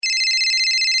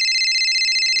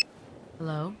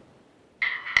Hello?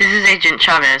 This is Agent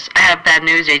Chavez. I have bad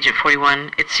news, Agent 41.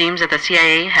 It seems that the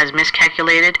CIA has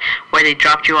miscalculated where they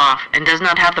dropped you off and does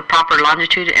not have the proper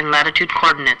longitude and latitude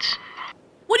coordinates.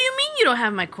 What do you mean you don't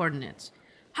have my coordinates?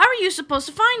 How are you supposed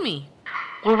to find me?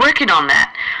 We're working on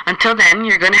that. Until then,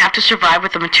 you're going to have to survive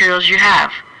with the materials you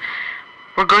have.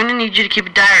 We're going to need you to keep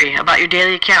a diary about your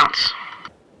daily accounts.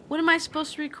 What am I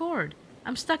supposed to record?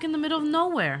 I'm stuck in the middle of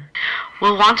nowhere.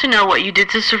 We'll want to know what you did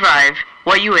to survive,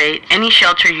 what you ate, any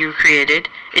shelter you created.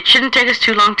 It shouldn't take us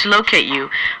too long to locate you,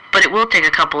 but it will take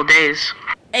a couple of days.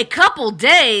 A couple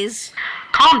days?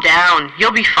 Calm down.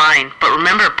 You'll be fine. But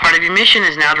remember, part of your mission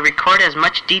is now to record as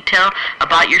much detail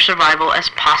about your survival as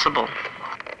possible.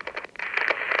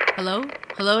 Hello?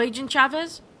 Hello, Agent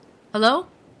Chavez? Hello?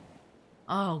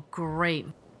 Oh, great.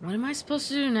 What am I supposed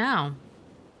to do now?